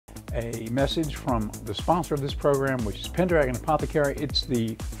a message from the sponsor of this program, which is Pendragon Apothecary. It's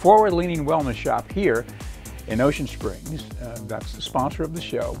the forward-leaning wellness shop here in Ocean Springs. That's the sponsor of the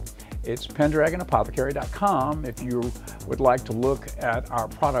show. It's pendragonapothecary.com if you would like to look at our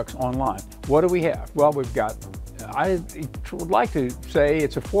products online. What do we have? Well, we've got, I would like to say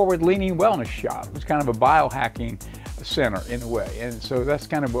it's a forward-leaning wellness shop. It's kind of a biohacking center in a way. And so that's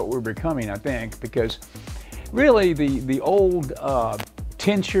kind of what we're becoming, I think, because really the old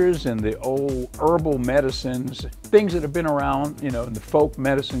tinctures and the old herbal medicines, things that have been around, you know, in the folk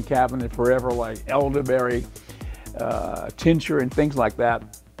medicine cabinet forever, like elderberry tincture and things like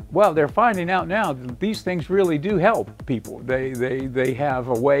that. Well, they're finding out now that these things really do help people. They have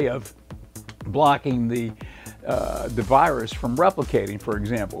a way of blocking the virus from replicating, for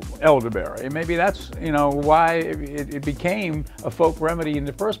example, elderberry. And maybe that's, you know, why it became a folk remedy in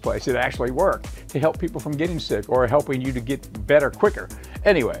the first place. It actually worked to help people from getting sick or helping you to get better quicker.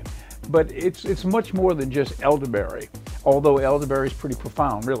 Anyway, but it's much more than just elderberry. Although elderberry is pretty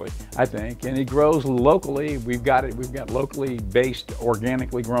profound, really, I think, and it grows locally. We've got locally based,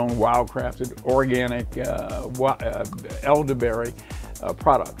 organically grown, wildcrafted, organic elderberry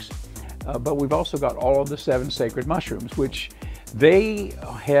products. But we've also got all of the 7 sacred mushrooms, which they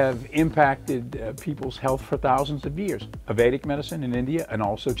have impacted people's health for thousands of years. Vedic medicine in India and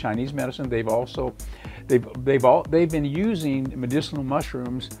also Chinese medicine. They've been using medicinal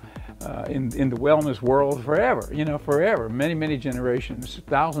mushrooms in the wellness world forever, you know, forever, many generations,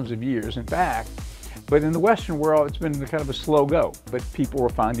 thousands of years, in fact. But in the Western world, it's been kind of a slow go, but people are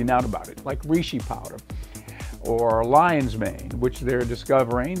finding out about it, like reishi powder or lion's mane, which they're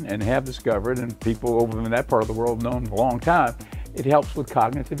discovering and have discovered, and people over in that part of the world known for a long time. It helps with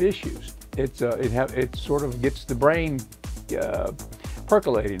cognitive issues. It sort of gets the brain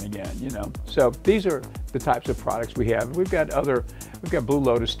percolating again, you know. So these are the types of products we have. We've got blue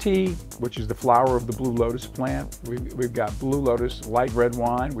lotus tea, which is the flower of the blue lotus plant. We've got blue lotus light red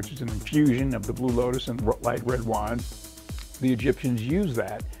wine, which is an infusion of the blue lotus and light red wine. The Egyptians used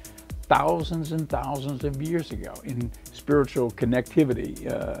that thousands and thousands of years ago in spiritual connectivity.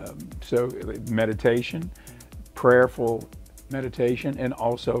 So meditation, prayerful meditation, and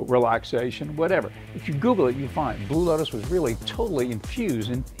also relaxation, whatever. If you Google it, you find blue lotus was really totally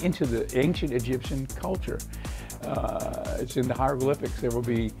infused into the ancient Egyptian culture. It's in the hieroglyphics. There will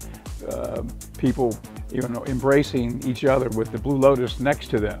be people, you know, embracing each other with the blue lotus next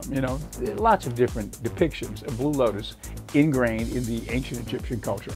to them. You know, lots of different depictions of blue lotus ingrained in the ancient Egyptian culture.